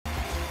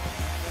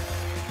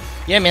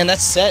Yeah, man,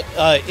 that's set.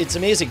 It's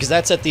amazing because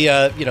that's at the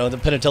the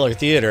Penn and Teller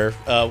Theater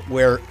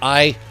where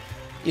I,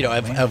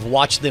 I've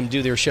watched them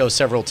do their show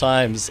several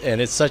times,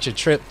 and it's such a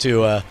trip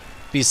to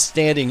be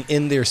standing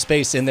in their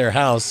space in their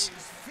house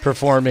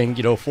performing,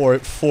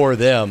 for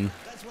them.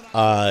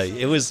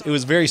 It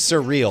was very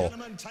surreal.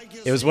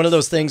 It was one of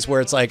those things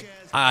where it's like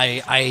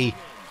I'm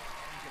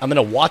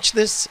gonna watch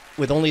this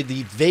with only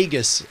the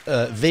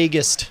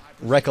vaguest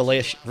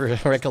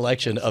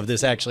recollection of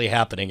this actually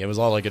happening. It was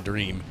all like a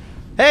dream.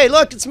 Hey,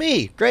 look, it's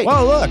me. Great.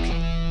 Whoa, look.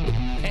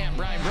 Hey, I'm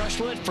Brian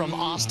Brushwood from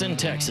Austin,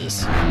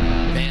 Texas.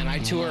 Man, I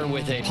tour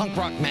with a punk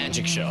rock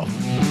magic show.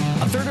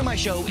 A third of my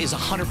show is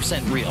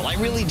 100% real. I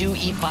really do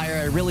eat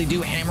fire. I really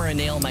do hammer a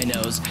nail in my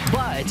nose.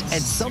 But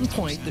at some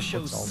point, the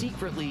show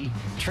secretly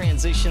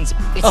transitions.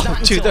 It's not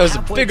until dude, that was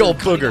a halfway big through old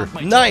cutting booger. off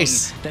my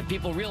Nice. tongue that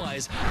people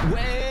realize,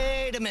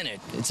 wait a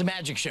minute, it's a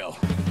magic show.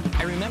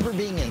 I remember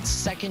being in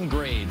 2nd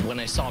grade when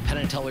I saw Penn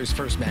and Teller's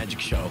first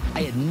magic show.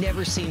 I had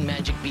never seen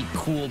magic be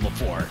cool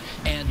before,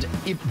 and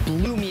it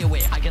blew me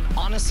away. I can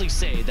honestly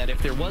say that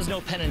if there was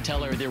no Penn and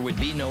Teller, there would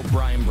be no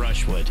Brian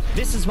Brushwood.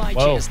 This is my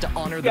chance to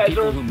honor the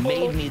people who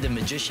made me the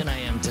magician I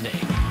am today.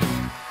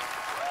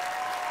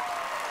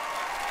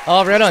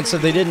 Oh, right on. So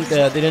they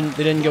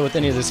didn't go with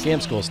any of the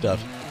scam school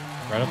stuff.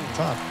 Right up the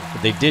top.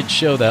 But they did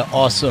show that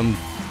awesome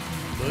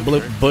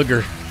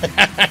booger.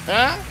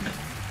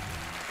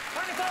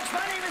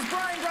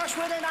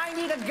 And I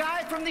need a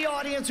guy from the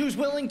audience who's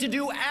willing to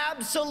do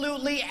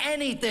absolutely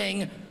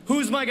anything.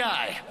 Who's my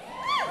guy?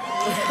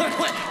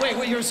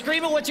 wait, you're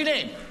screaming? What's your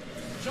name?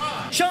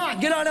 Sean. Sean,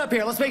 get on up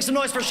here. Let's make some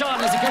noise for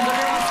Sean as he comes up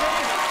here on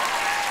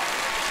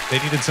stage. They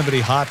needed somebody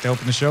hot to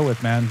open the show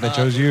with, man. They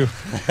chose you.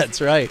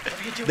 That's right.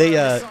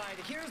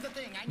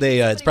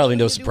 It's probably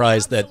no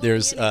surprise that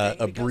there's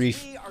a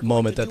brief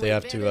moment that they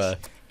have to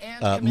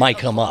mic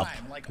him up.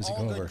 Like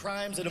all good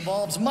crimes, it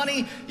involves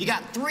money. You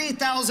got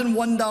 3,000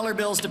 $1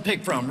 bills to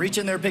pick from. Reach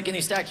in there, pick any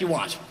stack you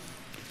want.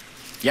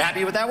 You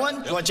happy with that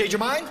one? You want to change your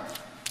mind?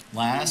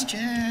 Last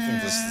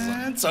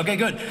chance. Okay,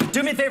 good.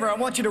 Do me a favor. I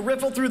want you to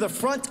riffle through the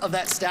front of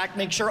that stack.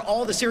 Make sure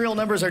all the serial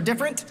numbers are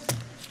different.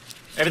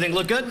 Everything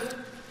look good?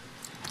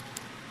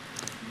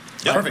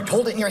 Yep. Perfect.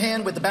 Hold it in your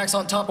hand with the backs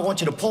on top. I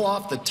want you to pull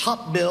off the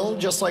top bill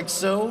just like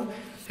so.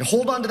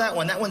 Hold on to that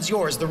one. That one's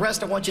yours. The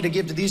rest I want you to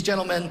give to these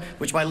gentlemen,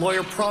 which my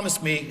lawyer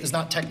promised me is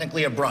not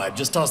technically a bribe.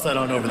 Just toss that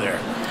on over there.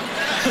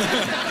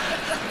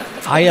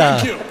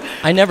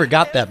 I never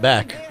got that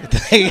back.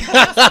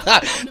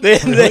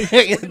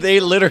 They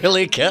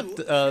literally kept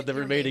the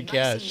remaining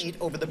cash.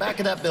 Over the back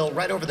of that bill,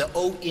 right over the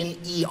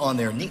O-N-E on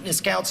there.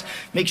 Neatness counts.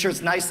 Make sure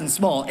it's nice and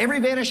small. Every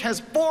vanish has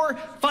 4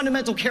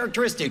 fundamental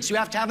characteristics. You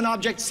have to have an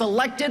object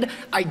selected,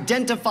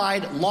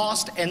 identified,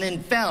 lost, and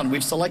then found.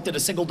 We've selected a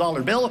single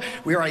dollar bill.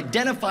 We are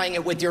identifying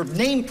it with your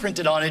name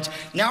printed on it.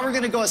 Now we're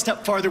going to go a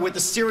step farther with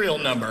the serial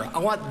number. I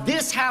want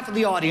this half of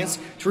the audience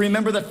to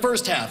remember the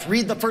first half.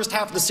 Read the first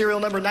half of the serial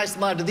number nice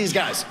and loud to these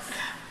guys.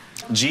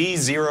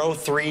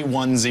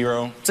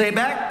 G0310. Say it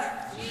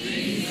back.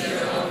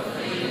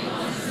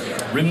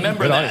 G0310.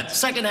 Remember that.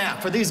 Second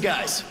half for these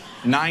guys.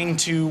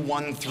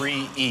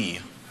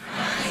 9213E.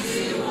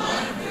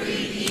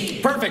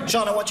 9213E. Perfect.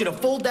 Sean, I want you to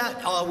fold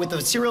that with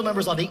the serial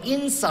numbers on the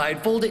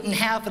inside. Fold it in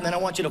half, and then I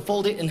want you to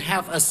fold it in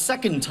half a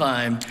second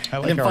time.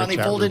 And then finally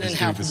fold it in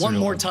half one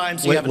more time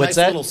so you have a nice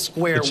little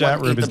square. The chat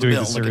room is doing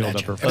the serial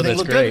number. Oh,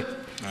 that's great.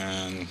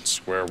 And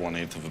square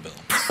 1/8 of a bill.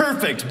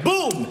 Perfect.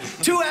 Boom.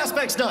 2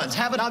 aspects done.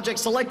 Have an object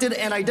selected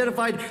and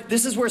identified.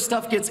 This is where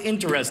stuff gets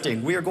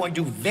interesting. We are going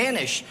to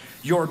vanish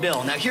your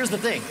bill. Now, here's the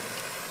thing.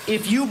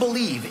 If you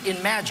believe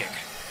in magic,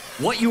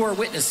 what you are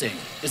witnessing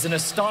is an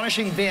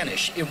astonishing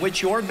vanish in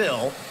which your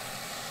bill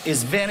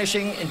is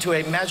vanishing into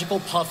a magical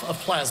puff of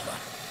plasma.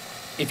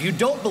 If you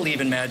don't believe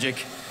in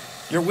magic,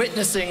 you're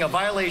witnessing a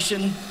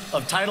violation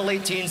of Title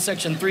 18,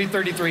 Section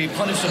 333,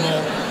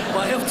 punishable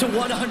by up to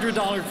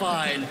 $100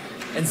 fine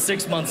and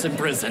 6 months in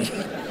prison.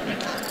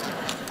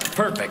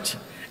 Perfect.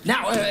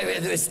 Now,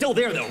 it's still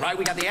there though, right?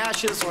 We got the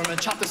ashes, so I'm gonna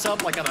chop this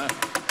up like I'm a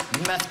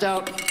methed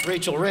out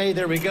Rachel Ray.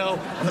 There we go.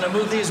 I'm gonna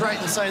move these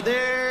right inside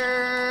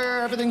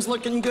there. Everything's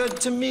looking good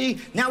to me.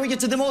 Now we get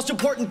to the most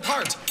important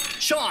part.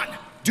 Sean,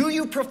 do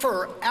you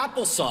prefer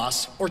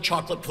applesauce or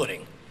chocolate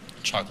pudding?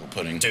 Chocolate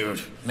pudding. Dude,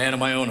 man of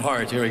my own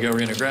heart. Here we go. We're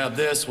gonna grab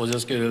this. We'll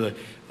just go to the...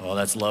 Oh,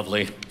 that's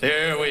lovely.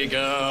 There we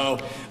go.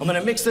 I'm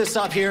gonna mix this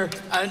up here.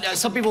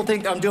 Some people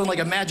think I'm doing like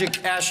a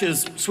magic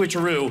ashes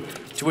switcheroo,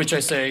 to which I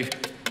say,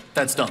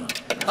 that's dumb.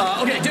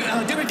 Okay, do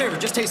me a favor.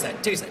 Just taste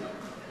that. Taste it.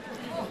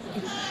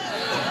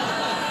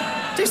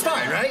 Tastes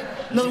fine, right?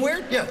 Nothing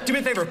weird? Yeah, do me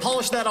a favor.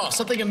 Polish that off.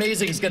 Something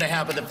amazing is gonna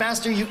happen. The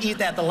faster you eat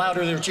that, the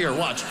louder their cheer.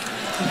 Watch.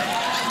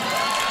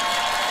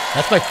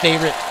 That's my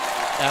favorite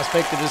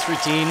aspect of this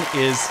routine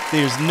is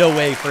there's no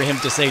way for him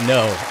to say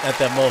no at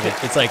that moment.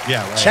 It's like,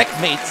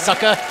 checkmate,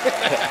 sucker.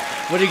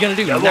 What are you going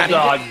to do? Double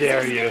dog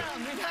dare you.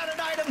 We've had an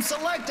item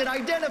selected,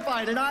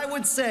 identified, and I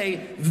would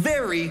say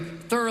very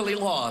thoroughly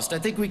lost. I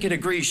think we could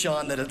agree,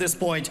 Sean, that at this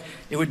point,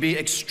 it would be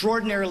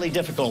extraordinarily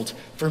difficult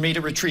for me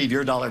to retrieve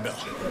your dollar bill.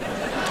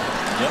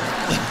 Yep,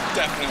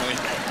 definitely.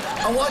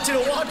 I want you to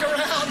walk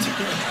around.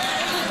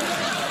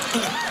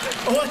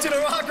 I want you to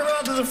rock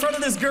around to the front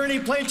of this gurney,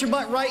 plant your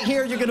butt right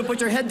here. You're gonna put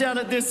your head down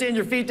at this end,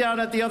 your feet down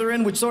at the other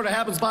end, which sort of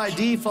happens by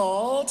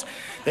default.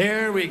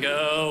 There we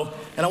go.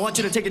 And I want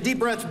you to take a deep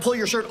breath and pull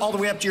your shirt all the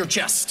way up to your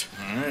chest.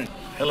 All right.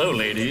 Hello,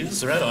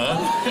 ladies. Right on.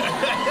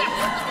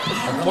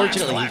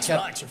 Unfortunately, relax,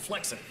 you're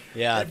flexing.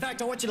 Yeah. In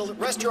fact, I want you to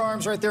rest your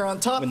arms right there on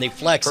top. When they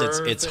flex,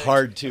 it's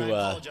hard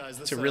to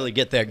really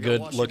get that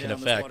good wash you looking down.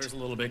 This effect. water's a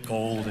little bit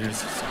cold.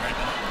 Sorry.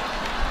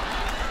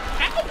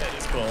 It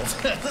is cold.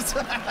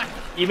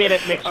 You made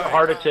it makes it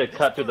harder to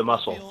cut through the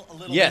muscle.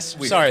 Yes,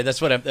 sorry,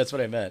 that's what I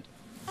meant.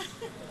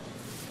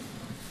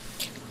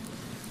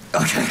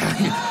 Okay.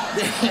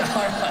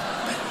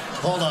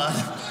 Hold on.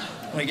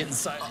 Let me get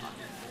inside.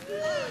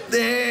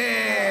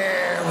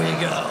 There we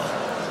go.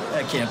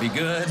 That can't be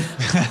good.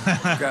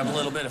 Grab a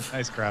little bit of.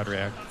 Nice crowd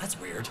react. That's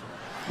weird.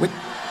 Wait,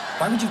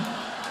 why would you?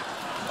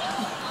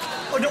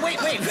 Oh no! Wait,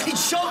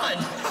 Sean.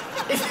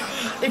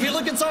 If you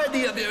look inside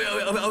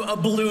a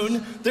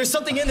balloon, there's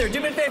something in there.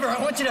 Do me a favor.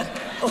 I want you to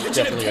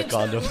Definitely a pinch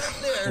condom. that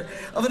balloon there.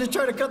 I'm gonna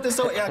try to cut this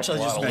out. Actually,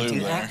 just back to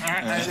you.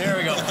 There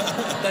we go.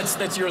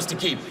 That's yours to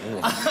keep.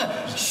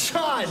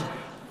 Sean,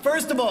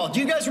 first of all, do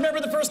you guys remember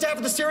the first half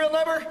of the serial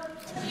number?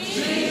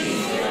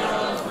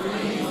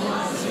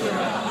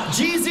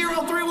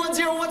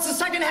 G0310. What's the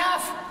second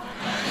half?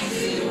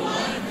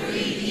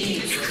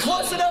 9213E.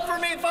 Close enough for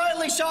me.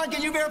 Finally, Sean,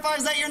 can you verify,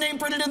 is that your name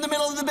printed in the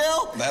middle of the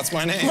bill? That's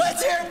my name.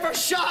 Let's hear it for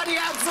Sean. He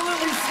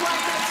absolutely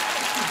slapped it.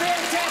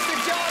 Fantastic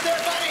job there,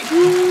 buddy.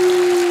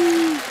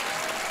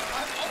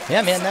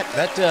 Yeah, man,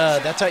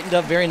 that tightened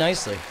up very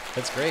nicely.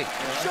 That's great.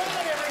 Sean,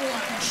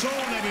 everyone.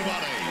 Sean,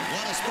 everybody.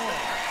 What a sport.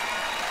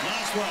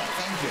 Nice work.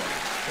 Thank you.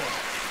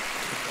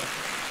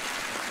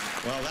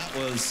 Well, that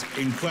was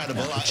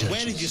incredible.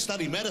 Where did you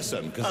study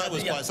medicine? Because that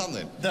was quite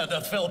something. The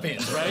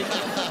Philippines, right?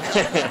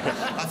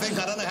 I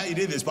don't know how you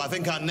did this, but I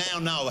think I now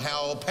know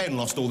how Penn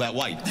lost all that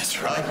weight.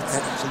 That's right.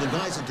 So the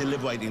guys are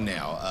deliberating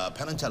now.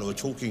 Penn and Teller are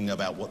talking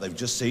about what they've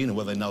just seen and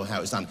whether they know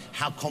how it's done.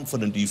 How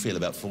confident do you feel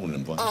about falling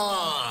in point?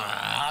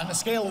 On a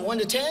scale of 1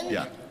 to 10?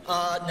 Yeah.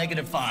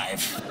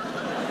 -5.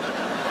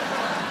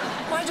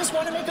 I just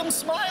want to make them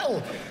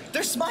smile.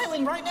 They're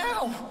smiling right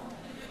now.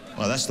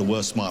 Well, that's the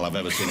worst smile I've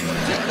ever seen in my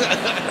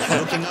life.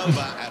 Looking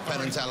over at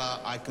Penn and Teller,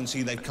 I can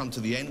see they've come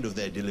to the end of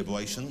their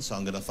deliberations, so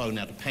I'm going to throw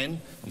now to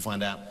Penn and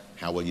find out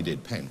how well you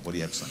did. Penn, what do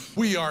you have to say?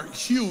 We are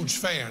huge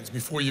fans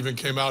before you even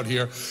came out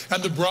here,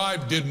 and the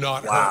bribe did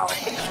not hurt.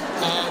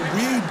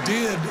 We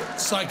did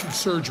psychic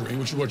surgery,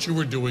 which is what you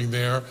were doing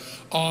there,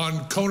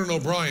 on Conan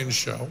O'Brien's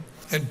show,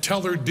 and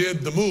Teller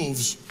did the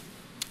moves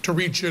to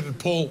reach in and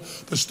pull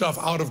the stuff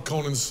out of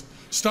Conan's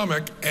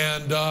stomach,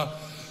 and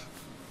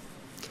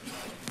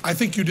I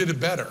think you did it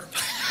better.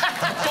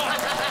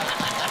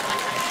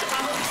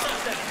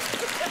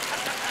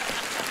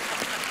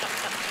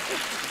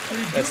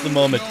 That's the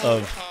moment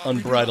of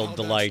unbridled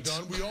delight.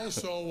 We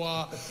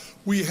also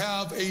we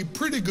have a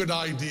pretty good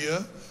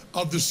idea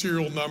of the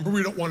serial number.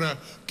 We don't want to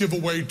give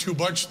away too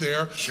much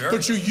there. Sure.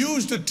 But you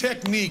used a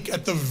technique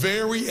at the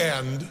very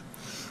end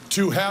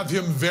to have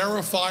him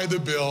verify the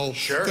bill.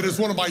 Sure. That is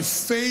one of my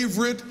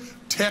favorite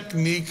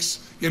techniques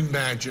in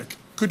magic.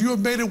 Could you have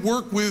made it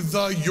work with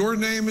your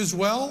name as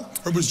well,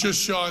 or was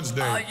just Sean's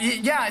name?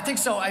 Yeah, I think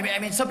so. I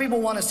mean, some people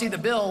want to see the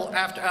bill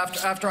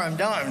after I'm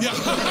done. Yeah.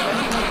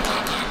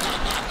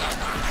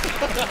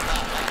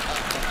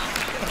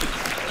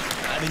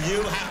 And are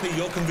you happy?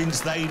 You're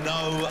convinced they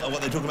know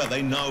what they're talking about?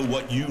 They know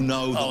what you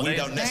know that we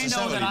don't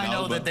necessarily know. They know that I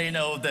know that they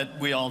know that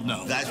we all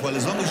know. That's, well,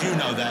 as long as you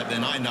know that,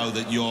 then I know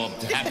that you're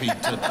happy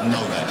to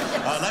know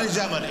that. Ladies and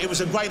gentlemen, it was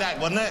a great act,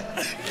 wasn't it?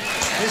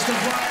 Mr.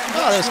 Brian.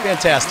 Oh, that was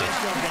fantastic.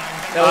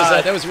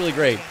 That was really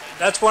great.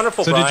 That's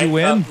wonderful, So Brian. did you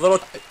win? Little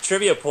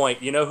trivia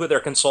point. You know who their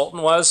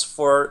consultant was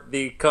for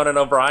the Conan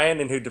O'Brien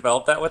and who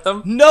developed that with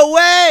them? No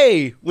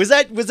way! Was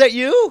that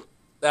you?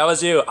 That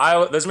was you.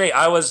 That was me.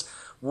 I was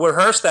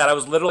rehearsed that. I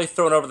was literally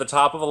thrown over the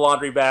top of a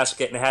laundry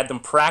basket and had them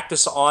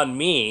practice on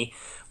me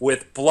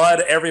with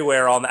blood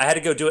everywhere on. I had to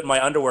go do it in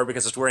my underwear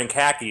because I was wearing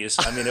khakis.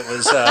 I mean, it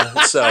was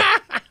so.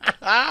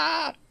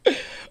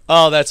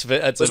 Oh, that's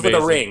It was amazing.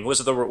 with a ring.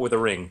 With a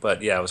ring,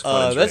 but yeah, it was.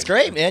 Conan's That's ring.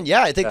 great, man.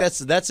 Yeah, I think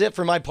that's it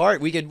for my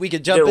part. We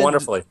could jump did in,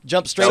 wonderfully.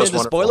 jump straight That was into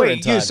wonderful. spoiler in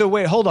Wait, time.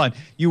 wait, hold on.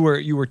 You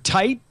were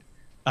tight.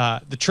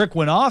 The trick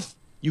went off.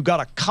 You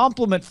got a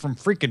compliment from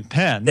freaking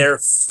Penn. They're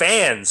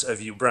fans of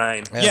you,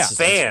 Brian. That's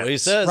fans. what he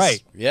says.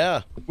 Right.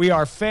 Yeah. We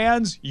are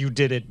fans. You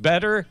did it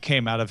better.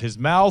 Came out of his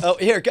mouth. Oh,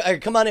 here,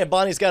 come on in.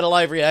 Bonnie's got a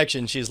live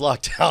reaction. She's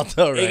locked out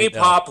though, right Iggy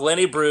now. Pop,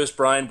 Lenny Bruce,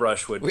 Brian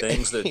Brushwood,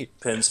 things that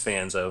Penn's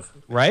fans of.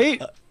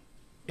 Right?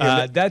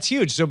 That's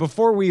huge. So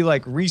before we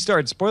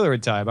restart spoiler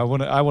time, I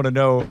want to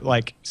know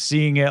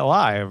seeing it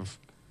live.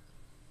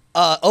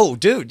 Oh,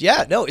 dude,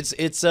 yeah, no, it's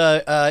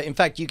in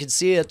fact, you can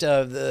see it.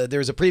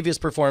 There's a previous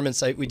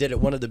performance we did at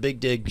one of the Big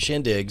Dig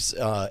shindigs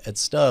at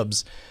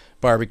Stubbs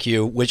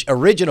Barbecue, which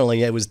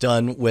originally it was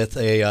done with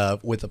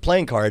a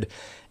playing card,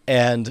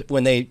 And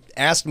when they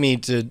asked me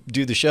to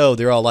do the show,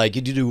 they're all like,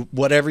 "You do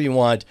whatever you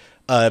want.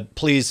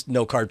 Please,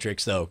 no card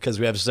tricks though, because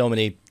we have so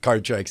many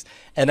card tricks."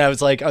 And I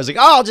was like, "Oh,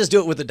 I'll just do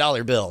it with a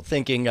dollar bill,"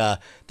 thinking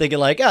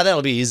like, "Oh,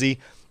 that'll be easy."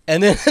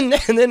 And then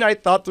and then I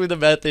thought through the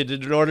method,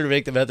 and in order to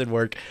make the method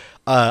work,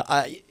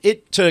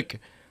 it took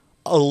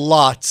a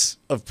lot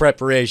of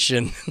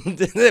preparation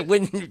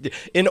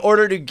in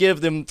order to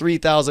give them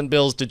 3,000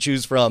 bills to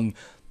choose from.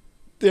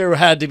 There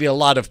had to be a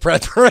lot of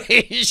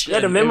preparation. You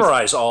had to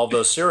memorize all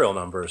those serial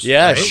numbers.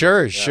 Yeah, right?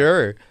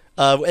 sure.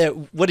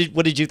 What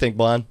did you think,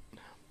 Blonde?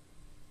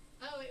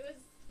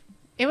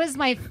 It was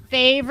my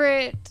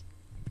favorite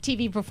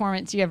TV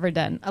performance you ever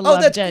done. I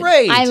loved that's it.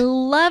 great. I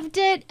loved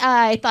it.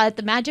 I thought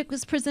the magic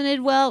was presented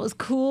well. It was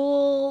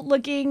cool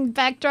looking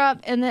backdrop,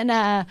 and then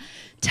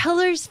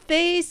Teller's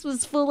face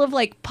was full of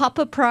like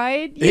Papa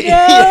pride. You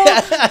know,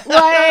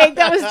 like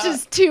that was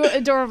just too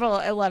adorable.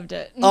 I loved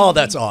it. Oh,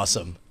 that's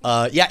awesome.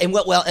 Yeah, and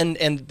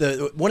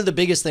one of the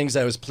biggest things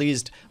I was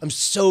pleased. I'm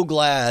so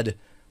glad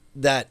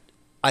that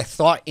I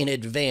thought in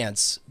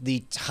advance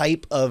the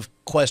type of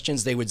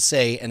questions they would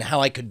say and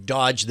how I could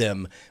dodge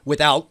them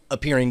without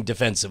appearing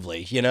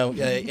defensively, and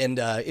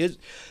it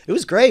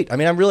was great. I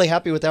mean, I'm really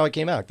happy with how it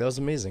came out. That was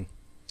amazing.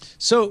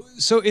 So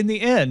in the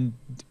end,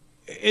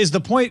 is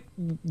the point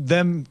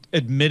them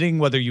admitting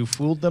whether you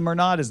fooled them or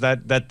not? Is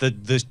that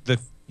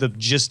the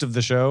gist of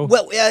the show?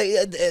 Well,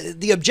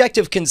 the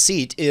objective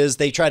conceit is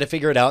they try to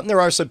figure it out. And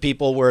there are some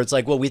people where it's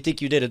like, well, we think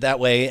you did it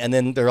that way. And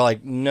then they're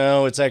like,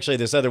 no, it's actually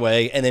this other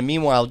way. And then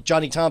meanwhile,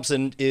 Johnny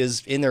Thompson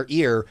is in their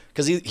ear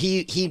because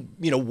he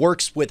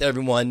works with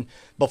everyone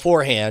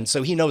beforehand.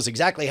 So he knows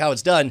exactly how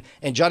it's done.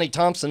 And Johnny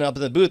Thompson up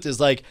in the booth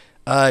is like,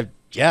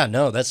 yeah,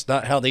 no, that's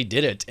not how they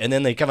did it. And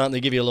then they come out and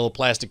they give you a little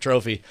plastic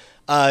trophy.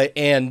 I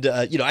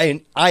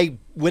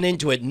went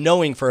into it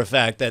knowing for a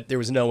fact that there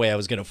was no way I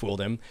was going to fool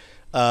them.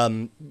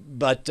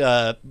 But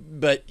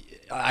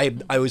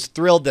I was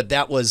thrilled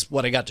that was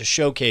what I got to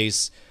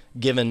showcase,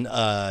 given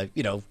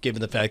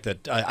the fact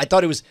that I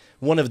thought it was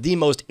one of the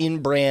most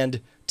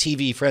in-brand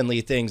TV friendly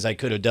things I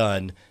could have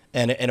done,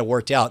 and it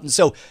worked out. And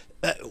so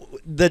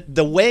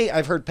the way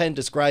I've heard Penn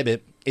describe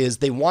it is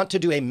they want to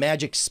do a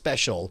magic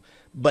special,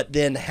 but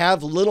then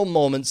have little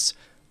moments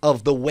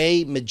of the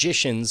way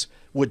magicians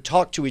would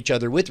talk to each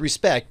other with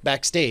respect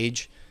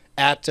backstage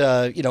at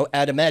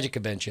a magic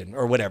convention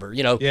or whatever,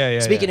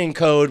 speaking in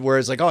code, where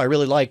it's like, oh, I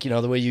really like,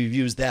 the way you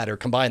use that or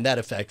combine that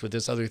effect with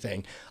this other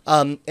thing.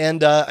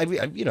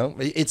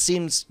 It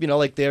seems,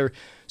 like they're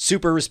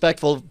super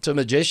respectful to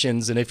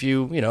magicians. And if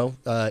you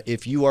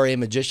are a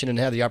magician and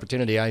have the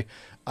opportunity, I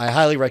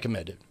highly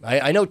recommend it.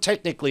 I know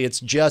technically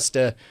it's just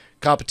a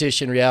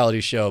competition reality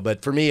show,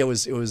 but for me it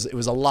was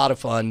a lot of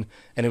fun,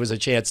 and it was a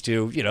chance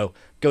to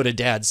go to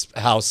Dad's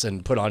house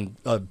and put on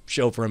a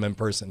show for him in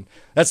person.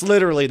 That's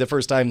literally the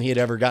first time he had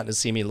ever gotten to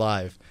see me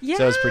live. Yeah,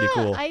 so it was pretty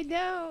cool. I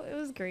know, it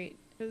was great.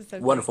 It was so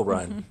Wonderful,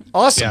 great. Brian.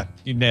 Awesome. Yeah,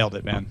 you nailed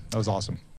it, man. That was awesome.